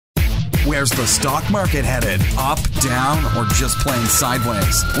Where's the stock market headed? Up, down, or just plain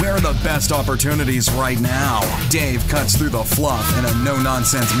sideways? Where are the best opportunities right now? Dave cuts through the fluff in a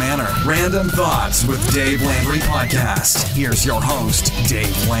no-nonsense manner. Random Thoughts with Dave Landry podcast. Here's your host,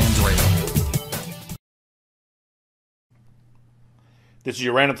 Dave Landry. This is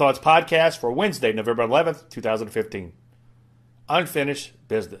your Random Thoughts podcast for Wednesday, November 11th, 2015. Unfinished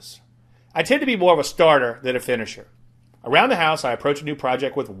business. I tend to be more of a starter than a finisher. Around the house, I approach a new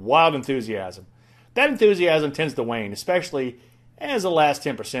project with wild enthusiasm. That enthusiasm tends to wane, especially as the last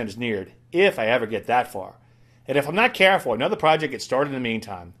 10% is neared, if I ever get that far. And if I'm not careful, another project gets started in the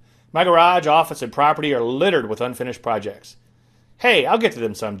meantime. My garage, office, and property are littered with unfinished projects. Hey, I'll get to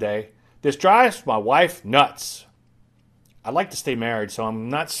them someday. This drives my wife nuts. I'd like to stay married, so I'm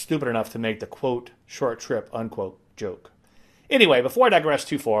not stupid enough to make the, quote, short trip, unquote, joke. Anyway, before I digress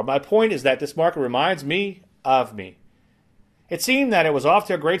too far, my point is that this market reminds me of me. It seemed that it was off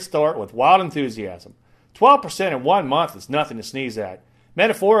to a great start with wild enthusiasm. 12% in 1 month is nothing to sneeze at.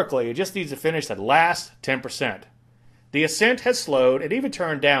 Metaphorically, it just needs to finish that last 10%. The ascent has slowed and even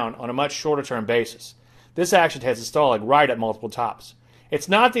turned down on a much shorter-term basis. This action has it stalling right at multiple tops. It's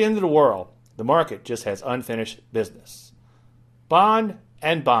not the end of the world. The market just has unfinished business. Bond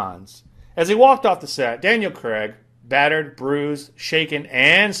and bonds. As he walked off the set, Daniel Craig, battered, bruised, shaken,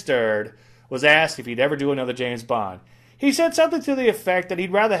 and stirred, was asked if he'd ever do another James Bond. He said something to the effect that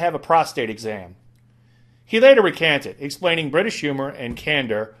he'd rather have a prostate exam. He later recanted, explaining British humor and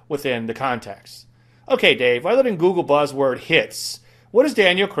candor within the context. Okay, Dave, other than Google buzzword hits, what is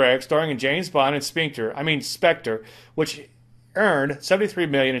Daniel Craig starring in James Bond and Spectre, which earned $73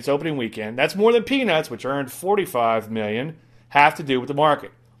 million its opening weekend, that's more than Peanuts, which earned $45 million, have to do with the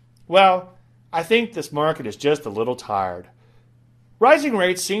market? Well, I think this market is just a little tired. Rising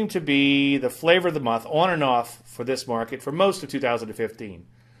rates seem to be the flavor of the month on and off for this market for most of 2015.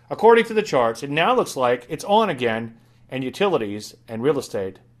 According to the charts, it now looks like it's on again, and utilities and real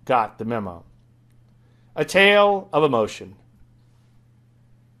estate got the memo. A tale of emotion.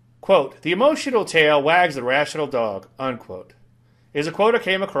 Quote, the emotional tail wags the rational dog, unquote, is a quote I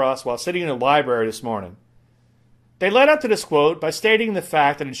came across while sitting in the library this morning. They led up to this quote by stating the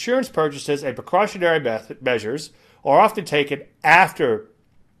fact that insurance purchases and precautionary measures are often taken after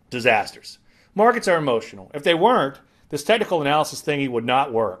disasters. Markets are emotional. If they weren't, this technical analysis thingy would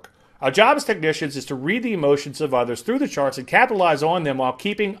not work. Our job as technicians is to read the emotions of others through the charts and capitalize on them while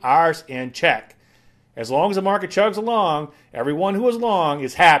keeping ours in check. As long as the market chugs along, everyone who is long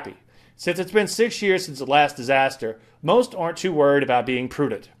is happy. Since it's been 6 years since the last disaster, most aren't too worried about being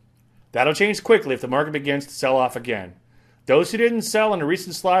prudent. That'll change quickly if the market begins to sell off again. Those who didn't sell in a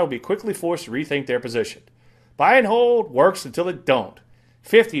recent slide will be quickly forced to rethink their position. Buy and hold works until it don't.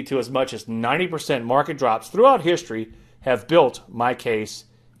 50 to as much as 90% market drops throughout history have built my case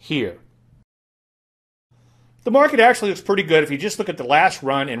here. The market actually looks pretty good if you just look at the last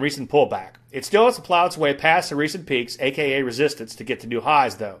run and recent pullback. It still has to plow its way past the recent peaks, aka resistance, to get to new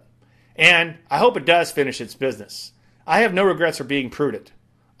highs though. And I hope it does finish its business. I have no regrets for being prudent.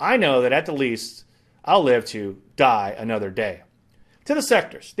 I know that at the least, I'll live to die another day. To the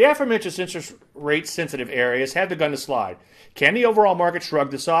sectors. The aforementioned interest rate sensitive areas have begun to slide. Can the overall market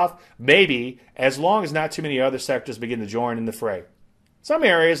shrug this off? Maybe, as long as not too many other sectors begin to join in the fray. Some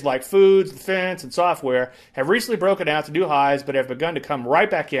areas like foods, defense, and software have recently broken out to new highs but have begun to come right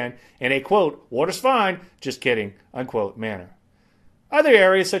back in a, quote, water's fine, just kidding, unquote, manner. Other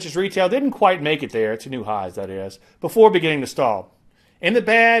areas such as retail didn't quite make it there, to new highs that is, before beginning to stall. In the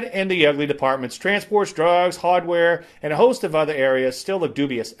bad and the ugly departments, transports, drugs, hardware, and a host of other areas still look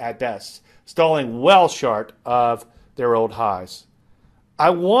dubious at best, stalling well short of their old highs.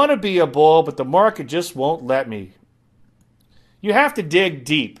 I want to be a bull, but the market just won't let me. You have to dig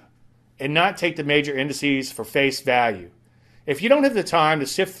deep and not take the major indices for face value. If you don't have the time to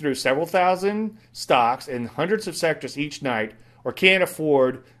sift through several thousand stocks and hundreds of sectors each night, or can't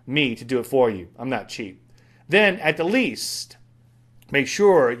afford me to do it for you, I'm not cheap, then at the least, make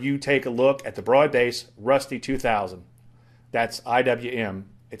sure you take a look at the broad-based Rusty 2000. That's IWM.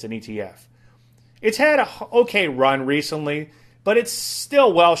 It's an ETF. It's had an okay run recently, but it's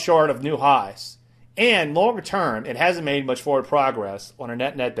still well short of new highs. And longer term, it hasn't made much forward progress on a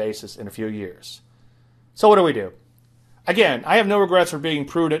net-net basis in a few years. So what do we do? Again, I have no regrets for being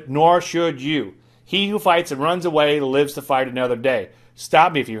prudent, nor should you. He who fights and runs away lives to fight another day.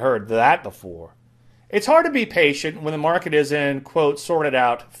 Stop me if you've heard that before. It's hard to be patient when the market is in, quote, sorted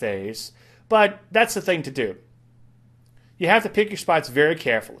out phase, but that's the thing to do. You have to pick your spots very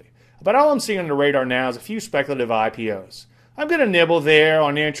carefully. But all I'm seeing on the radar now is a few speculative IPOs. I'm going to nibble there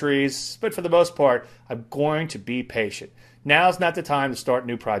on entries, but for the most part, I'm going to be patient. Now's not the time to start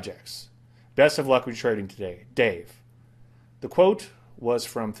new projects. Best of luck with trading today, Dave. The quote was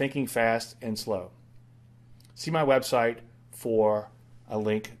from Thinking Fast and Slow. See my website for a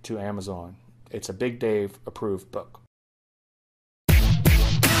link to Amazon. It's a Big Dave approved book.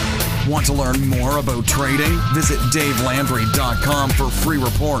 Want to learn more about trading? Visit DaveLandry.com for free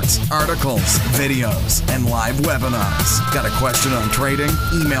reports, articles, videos, and live webinars. Got a question on trading?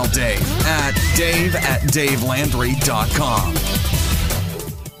 Email Dave at dave@davelandry.com.